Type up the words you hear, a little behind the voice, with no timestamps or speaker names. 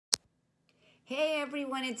Hey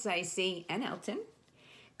everyone, it's Icy and Elton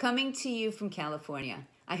coming to you from California.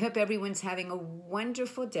 I hope everyone's having a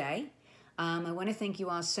wonderful day. I want to thank you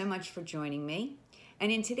all so much for joining me. And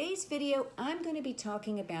in today's video, I'm going to be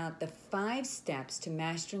talking about the 5 steps to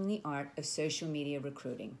mastering the art of social media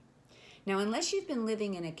recruiting. Now, unless you've been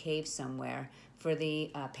living in a cave somewhere for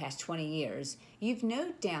the past 20 years, you've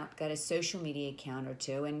no doubt got a social media account or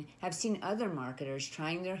two and have seen other marketers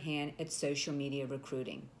trying their hand at social media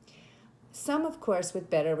recruiting. Some, of course, with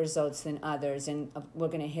better results than others, and we're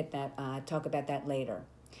going to talk about that later.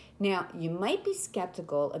 Now, you might be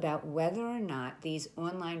skeptical about whether or not these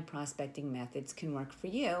online prospecting methods can work for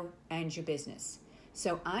you and your business.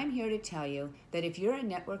 So I'm here to tell you that if you're a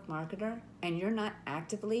network marketer and you're not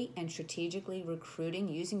actively and strategically recruiting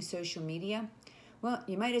using social media, well,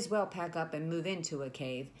 you might as well pack up and move into a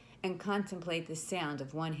cave and contemplate the sound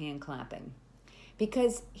of one hand clapping.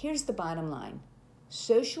 Because here's the bottom line.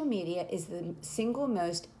 Social media is the single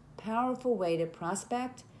most powerful way to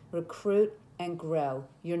prospect, recruit, and grow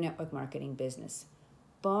your network marketing business,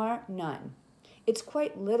 bar none. It's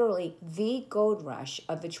quite literally the gold rush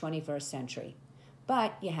of the 21st century,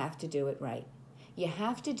 but you have to do it right. You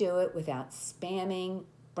have to do it without spamming,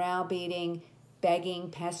 browbeating, begging,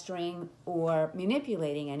 pestering, or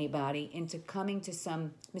manipulating anybody into coming to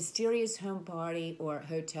some mysterious home party or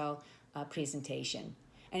hotel presentation.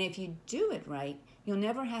 And if you do it right, you'll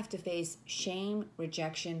never have to face shame,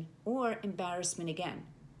 rejection, or embarrassment again.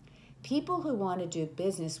 People who want to do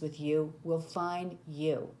business with you will find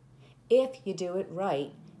you. If you do it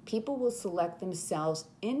right, people will select themselves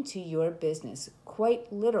into your business,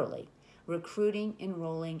 quite literally, recruiting,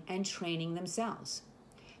 enrolling, and training themselves.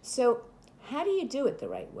 So how do you do it the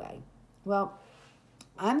right way? Well,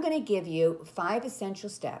 I'm going to give you 5 essential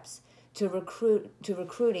steps to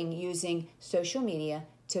recruiting using social media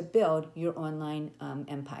to build your online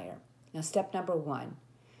empire. Now, step number 1,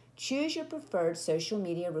 choose your preferred social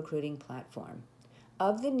media recruiting platform.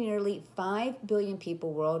 Of the nearly 5 billion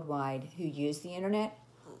people worldwide who use the internet,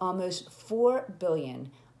 almost 4 billion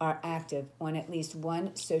are active on at least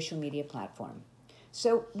one social media platform.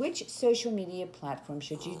 So which social media platform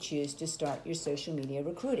should you choose to start your social media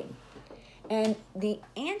recruiting? And the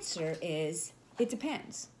answer is, it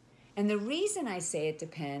depends. And the reason I say it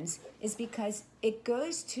depends is because it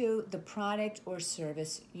goes to the product or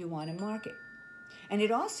service you want to market. And it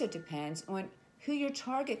also depends on who your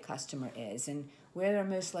target customer is and where they're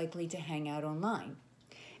most likely to hang out online.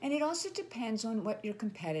 And it also depends on what your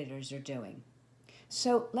competitors are doing.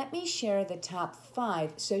 So let me share the top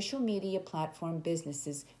 5 social media platform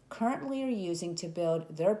businesses currently are using to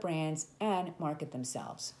build their brands and market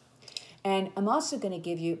themselves. And I'm also going to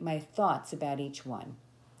give you my thoughts about each one.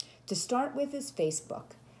 To start with is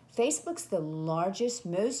Facebook. Facebook's the largest,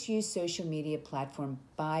 most used social media platform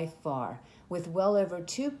by far, with well over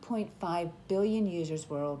 2.5 billion users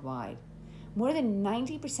worldwide. More than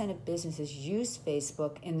 90% of businesses use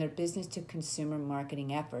Facebook in their business-to-consumer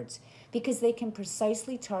marketing efforts because they can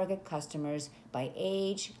precisely target customers by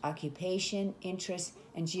age, occupation, interest,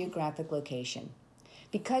 and geographic location.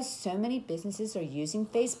 Because so many businesses are using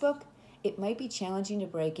Facebook, it might be challenging to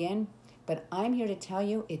break in, but I'm here to tell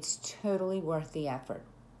you it's totally worth the effort.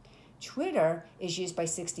 Twitter is used by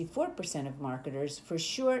 64% of marketers for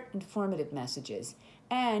short, informative messages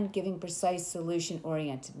and giving precise,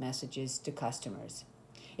 solution-oriented messages to customers.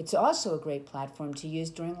 It's also a great platform to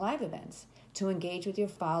use during live events to engage with your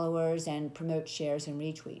followers and promote shares and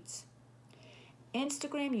retweets.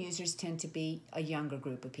 Instagram users tend to be a younger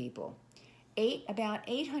group of people. About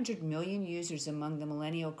 800 million users among the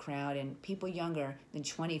millennial crowd and people younger than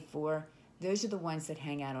 24, those are the ones that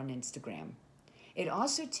hang out on Instagram. It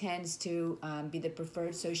also tends to be the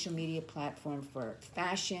preferred social media platform for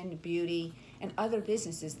fashion, beauty, and other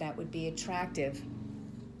businesses that would be attractive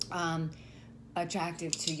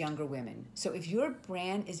to younger women. So if your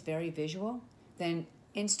brand is very visual, then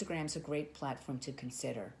Instagram's a great platform to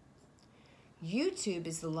consider. YouTube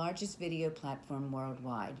is the largest video platform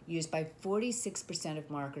worldwide, used by 46% of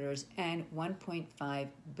marketers and 1.5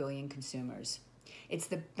 billion consumers. It's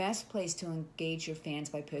the best place to engage your fans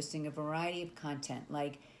by posting a variety of content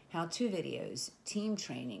like how-to videos, team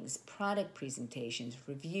trainings, product presentations,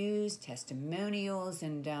 reviews, testimonials,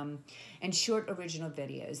 and short original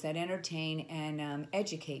videos that entertain and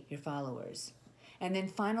educate your followers. And then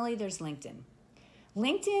finally, there's LinkedIn.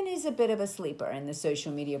 LinkedIn is a bit of a sleeper in the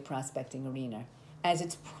social media prospecting arena, as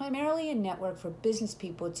it's primarily a network for business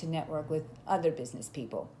people to network with other business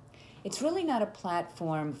people. It's really not a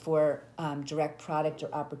platform for direct product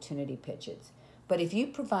or opportunity pitches, but if you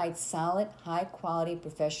provide solid, high-quality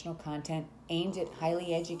professional content aimed at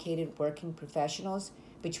highly educated working professionals,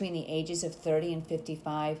 between the ages of 30 and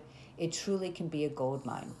 55, it truly can be a gold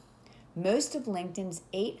mine. Most of LinkedIn's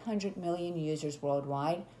 800 million users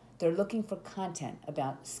worldwide, they're looking for content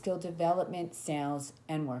about skill development, sales,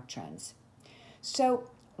 and work trends. So,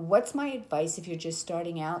 what's my advice if you're just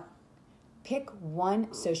starting out? Pick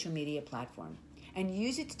one social media platform and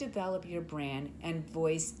use it to develop your brand and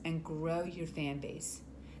voice and grow your fan base.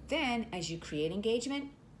 Then, as you create engagement,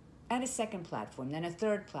 add a second platform, then a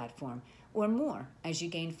third platform, or more as you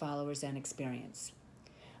gain followers and experience.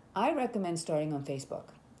 I recommend starting on Facebook.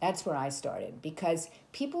 That's where I started because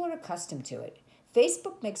people are accustomed to it.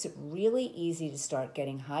 Facebook makes it really easy to start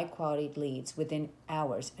getting high quality leads within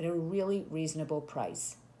hours at a really reasonable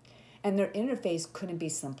price. And their interface couldn't be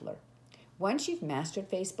simpler. Once you've mastered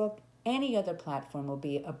Facebook, any other platform will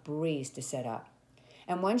be a breeze to set up.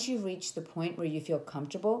 And once you've reached the point where you feel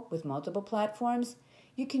comfortable with multiple platforms,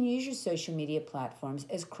 you can use your social media platforms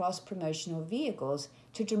as cross-promotional vehicles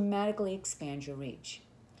to dramatically expand your reach.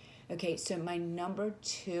 Okay, so my number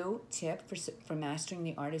 2 tip for mastering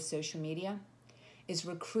the art of social media is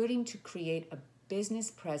recruiting to create a business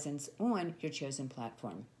presence on your chosen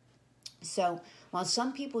platform. So while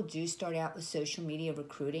some people do start out with social media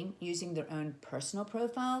recruiting using their own personal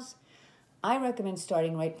profiles, I recommend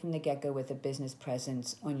starting right from the get-go with a business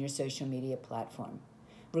presence on your social media platform.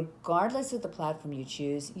 Regardless of the platform you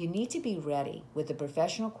choose, you need to be ready with a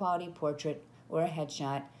professional quality portrait or a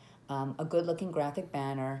headshot, a good-looking graphic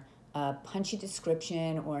banner, a punchy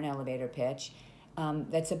description or an elevator pitch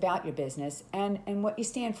that's about your business and what you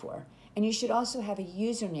stand for. And you should also have a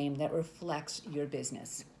username that reflects your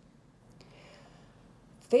business.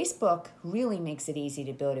 Facebook really makes it easy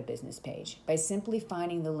to build a business page by simply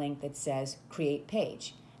finding the link that says Create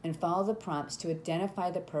Page and follow the prompts to identify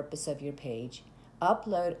the purpose of your page,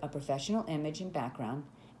 upload a professional image and background,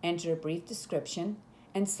 enter a brief description,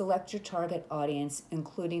 and select your target audience,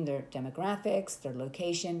 including their demographics, their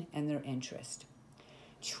location, and their interest.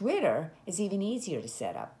 Twitter is even easier to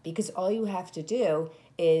set up because all you have to do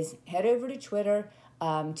is head over to Twitter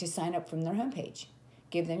to sign up from their homepage.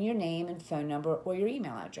 Give them your name and phone number or your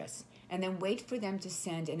email address, and then wait for them to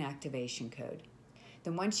send an activation code.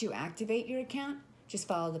 Then once you activate your account, just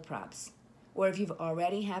follow the prompts. Or if you've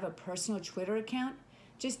already have a personal Twitter account,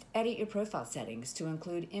 just edit your profile settings to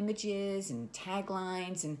include images and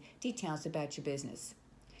taglines and details about your business.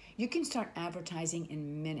 You can start advertising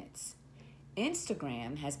in minutes.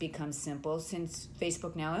 Instagram has become simple since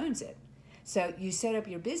Facebook now owns it. So you set up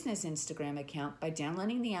your business Instagram account by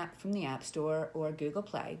downloading the app from the App Store or Google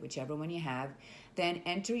Play, whichever one you have, then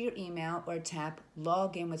enter your email or tap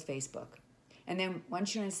Log In with Facebook. And then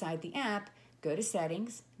once you're inside the app, go to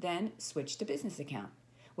Settings, then switch to Business Account,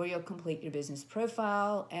 where you'll complete your business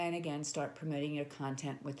profile and again start promoting your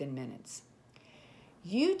content within minutes.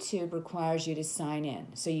 YouTube requires you to sign in,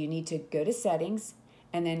 so you need to go to Settings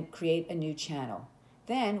and then create a new channel.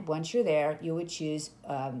 Then, once you're there, you would choose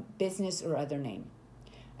business or other name.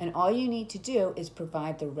 And all you need to do is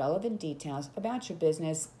provide the relevant details about your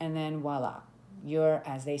business, and then voila, you're,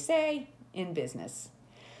 as they say, in business.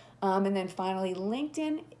 And then finally,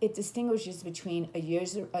 LinkedIn, it distinguishes between a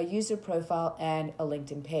user profile and a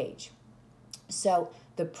LinkedIn page. So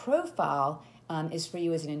the profile is for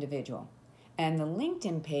you as an individual, and the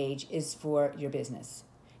LinkedIn page is for your business.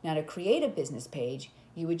 Now, to create a business page,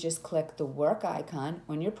 you would just click the work icon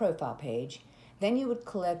on your profile page. Then you would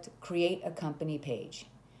click Create a Company Page.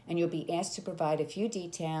 And you'll be asked to provide a few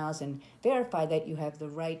details and verify that you have the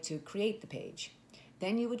right to create the page.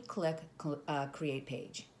 Then you would click Create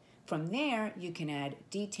Page. From there, you can add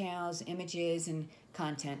details, images, and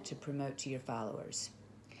content to promote to your followers.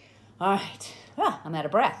 All right, I'm out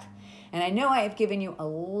of breath. And I know I have given you a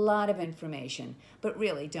lot of information, but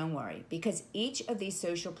really don't worry because each of these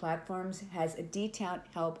social platforms has a detailed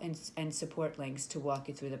help and support links to walk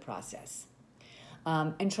you through the process.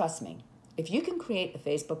 And trust me, if you can create a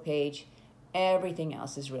Facebook page, everything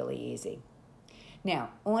else is really easy. Now,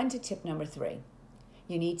 on to tip number 3.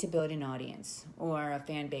 You need to build an audience or a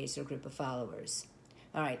fan base or group of followers.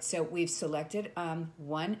 All right, so we've selected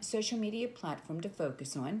one social media platform to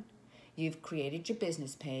focus on. You've created your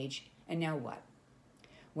business page. And now what?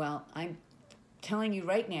 Well, I'm telling you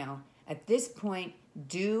right now, at this point,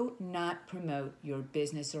 do not promote your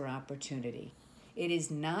business or opportunity. It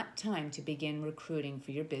is not time to begin recruiting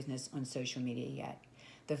for your business on social media yet.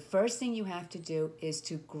 The first thing you have to do is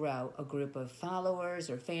to grow a group of followers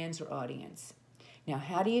or fans or audience. Now,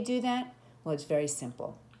 how do you do that? Well, it's very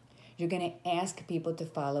simple. You're going to ask people to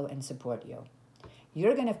follow and support you.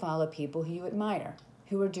 You're going to follow people who you admire,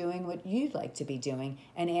 who are doing what you'd like to be doing,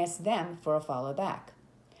 and ask them for a follow back.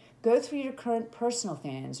 Go through your current personal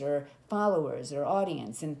fans or followers or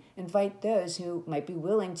audience and invite those who might be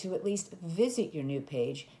willing to at least visit your new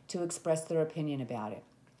page to express their opinion about it.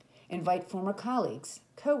 Invite former colleagues,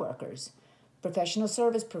 coworkers, professional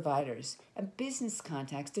service providers, and business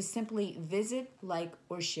contacts to simply visit, like,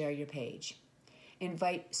 or share your page.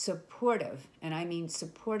 Invite supportive, and I mean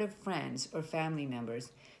supportive friends or family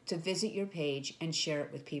members to visit your page and share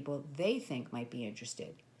it with people they think might be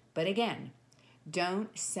interested. But again,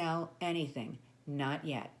 don't sell anything, not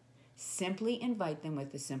yet. Simply invite them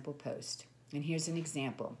with a simple post. And here's an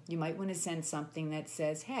example. You might want to send something that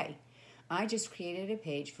says, hey, I just created a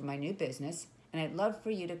page for my new business, and I'd love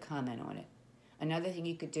for you to comment on it. Another thing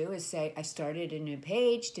you could do is say, I started a new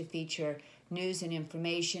page to feature news and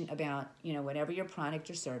information about, whatever your product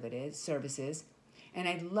or service is, and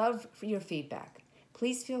I'd love for your feedback.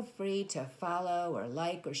 Please feel free to follow or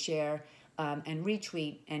like or share and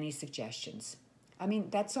retweet any suggestions.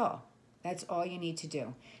 That's all. That's all you need to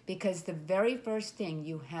do. Because the very first thing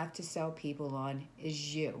you have to sell people on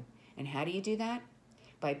is you. And how do you do that?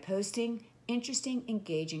 By posting interesting,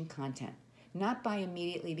 engaging content, not by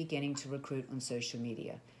immediately beginning to recruit on social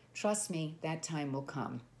media. Trust me, that time will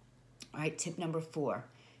come. All right, tip number 4.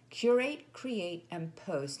 Curate, create, and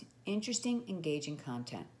post interesting, engaging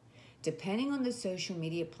content. Depending on the social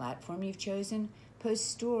media platform you've chosen,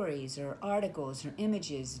 post stories or articles or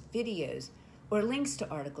images, videos, or links to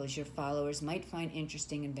articles your followers might find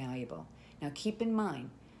interesting and valuable. Now keep in mind,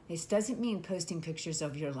 this doesn't mean posting pictures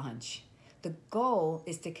of your lunch. The goal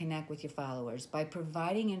is to connect with your followers by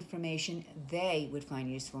providing information they would find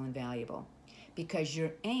useful and valuable, because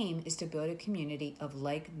your aim is to build a community of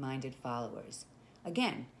like-minded followers.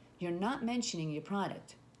 Again, you're not mentioning your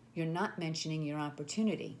product. You're not mentioning your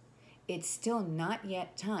opportunity. It's still not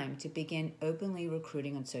yet time to begin openly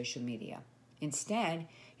recruiting on social media. Instead,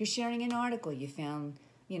 you're sharing an article you found,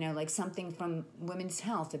 like something from Women's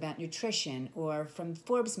Health about nutrition, or from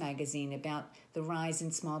Forbes magazine about the rise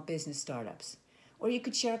in small business startups. Or you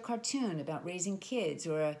could share a cartoon about raising kids,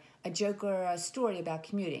 or a joke or a story about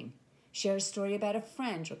commuting. Share a story about a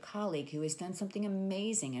friend or colleague who has done something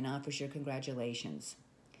amazing and offers your congratulations.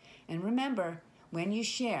 And remember, when you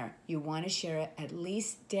share, you want to share it at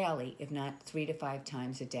least daily, if not 3 to 5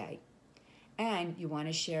 times a day. And you want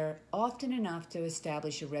to share often enough to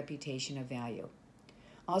establish a reputation of value.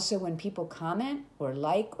 Also, when people comment or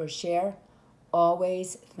like or share,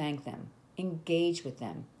 always thank them. Engage with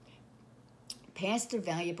them. Pass their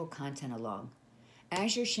valuable content along.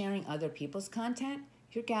 As you're sharing other people's content,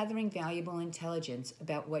 you're gathering valuable intelligence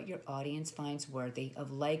about what your audience finds worthy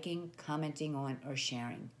of liking, commenting on, or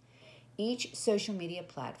sharing. Each social media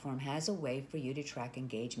platform has a way for you to track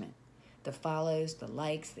engagement. The follows, the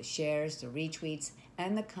likes, the shares, the retweets,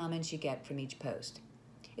 and the comments you get from each post.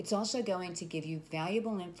 It's also going to give you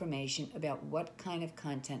valuable information about what kind of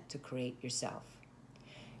content to create yourself.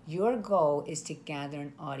 Your goal is to gather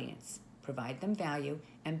an audience, provide them value,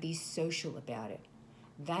 and be social about it.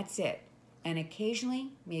 That's it. And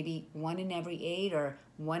occasionally, maybe 1 in every 8 or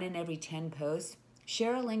 1 in every 10 posts,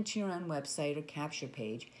 share a link to your own website or capture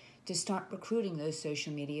page to start recruiting those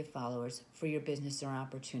social media followers for your business or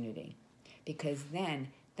opportunity. Because then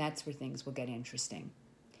that's where things will get interesting.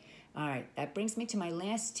 All right, that brings me to my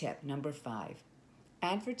last tip, number 5.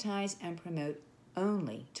 Advertise and promote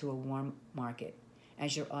only to a warm market.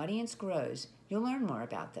 As your audience grows, you'll learn more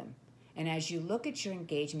about them. And as you look at your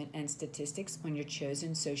engagement and statistics on your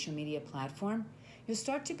chosen social media platform, you'll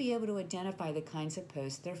start to be able to identify the kinds of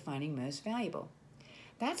posts they're finding most valuable.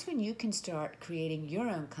 That's when you can start creating your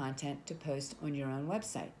own content to post on your own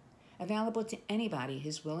website, available to anybody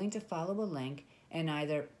who's willing to follow a link and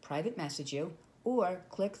either private message you or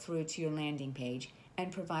click through to your landing page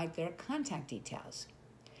and provide their contact details.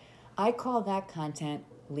 I call that content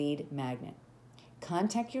lead magnet.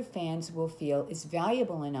 Contact your fans will feel is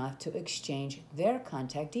valuable enough to exchange their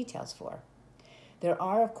contact details for. There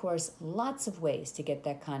are, of course, lots of ways to get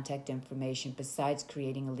that contact information besides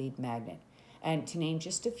creating a lead magnet. And to name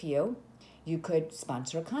just a few, you could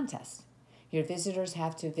sponsor a contest. Your visitors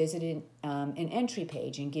have to visit an entry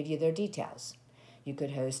page and give you their details. You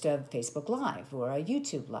could host a Facebook Live or a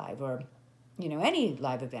YouTube Live or, any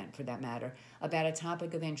live event for that matter about a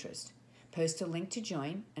topic of interest. Post a link to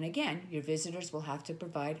join, and again, your visitors will have to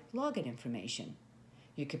provide login information.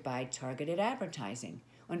 You could buy targeted advertising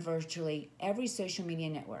on virtually every social media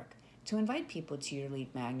network to invite people to your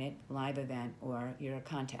lead magnet, live event, or your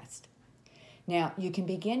contest. Now, you can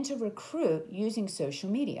begin to recruit using social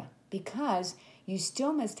media because you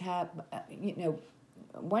still must have,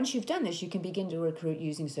 once you've done this, you can begin to recruit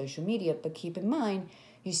using social media, but keep in mind,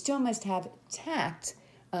 you still must have tact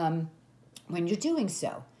when you're doing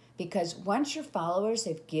so, Because once your followers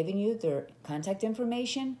have given you their contact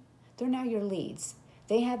information, they're now your leads.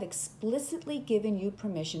 They have explicitly given you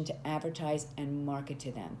permission to advertise and market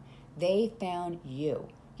to them. They found you.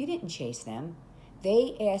 You didn't chase them.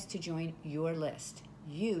 They asked to join your list.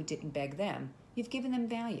 You didn't beg them. You've given them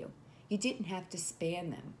value. You didn't have to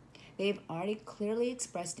spam them. They've already clearly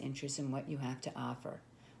expressed interest in what you have to offer.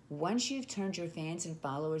 Once you've turned your fans and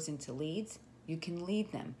followers into leads, you can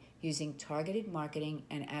lead them using targeted marketing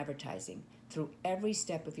and advertising through every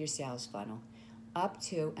step of your sales funnel, up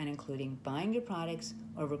to and including buying your products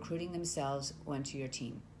or recruiting themselves onto your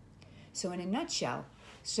team. So in a nutshell,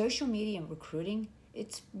 social media recruiting,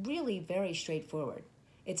 it's really very straightforward.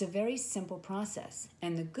 It's a very simple process.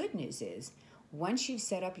 And the good news is, once you've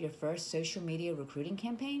set up your first social media recruiting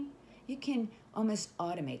campaign, you can almost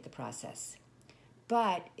automate the process.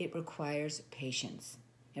 But it requires patience.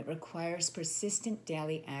 It requires persistent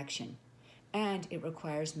daily action. And it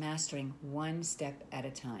requires mastering one step at a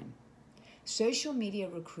time. Social media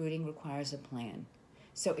recruiting requires a plan.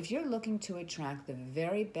 So if you're looking to attract the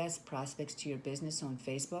very best prospects to your business on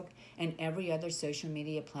Facebook and every other social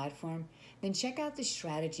media platform, then check out the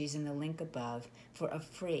strategies in the link above for a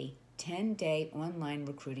free 10-day online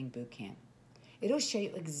recruiting bootcamp. It'll show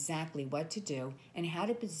you exactly what to do and how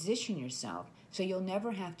to position yourself so you'll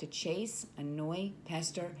never have to chase, annoy,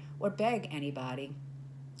 pester, or beg anybody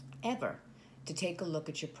ever to take a look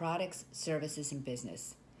at your products, services, and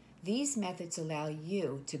business. These methods allow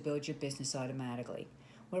you to build your business automatically,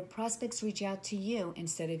 where prospects reach out to you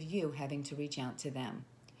instead of you having to reach out to them.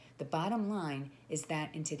 The bottom line is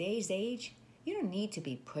that in today's age, you don't need to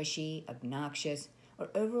be pushy, obnoxious, or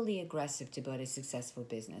overly aggressive to build a successful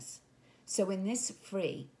business. So in this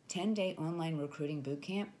free 10-day online recruiting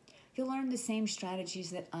bootcamp, you'll learn the same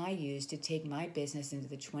strategies that I use to take my business into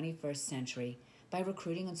the 21st century by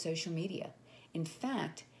recruiting on social media. In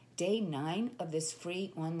fact, Day 9 of this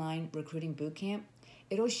free online recruiting bootcamp,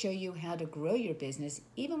 it'll show you how to grow your business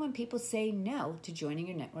even when people say no to joining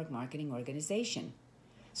your network marketing organization.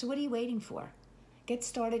 So what are you waiting for? Get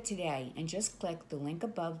started today and just click the link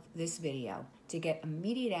above this video to get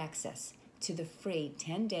immediate access to the free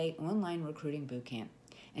 10-day online recruiting bootcamp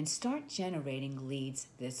and start generating leads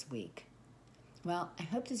this week. Well, I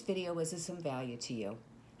hope this video was of some value to you.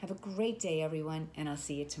 Have a great day, everyone, and I'll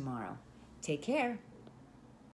see you tomorrow. Take care.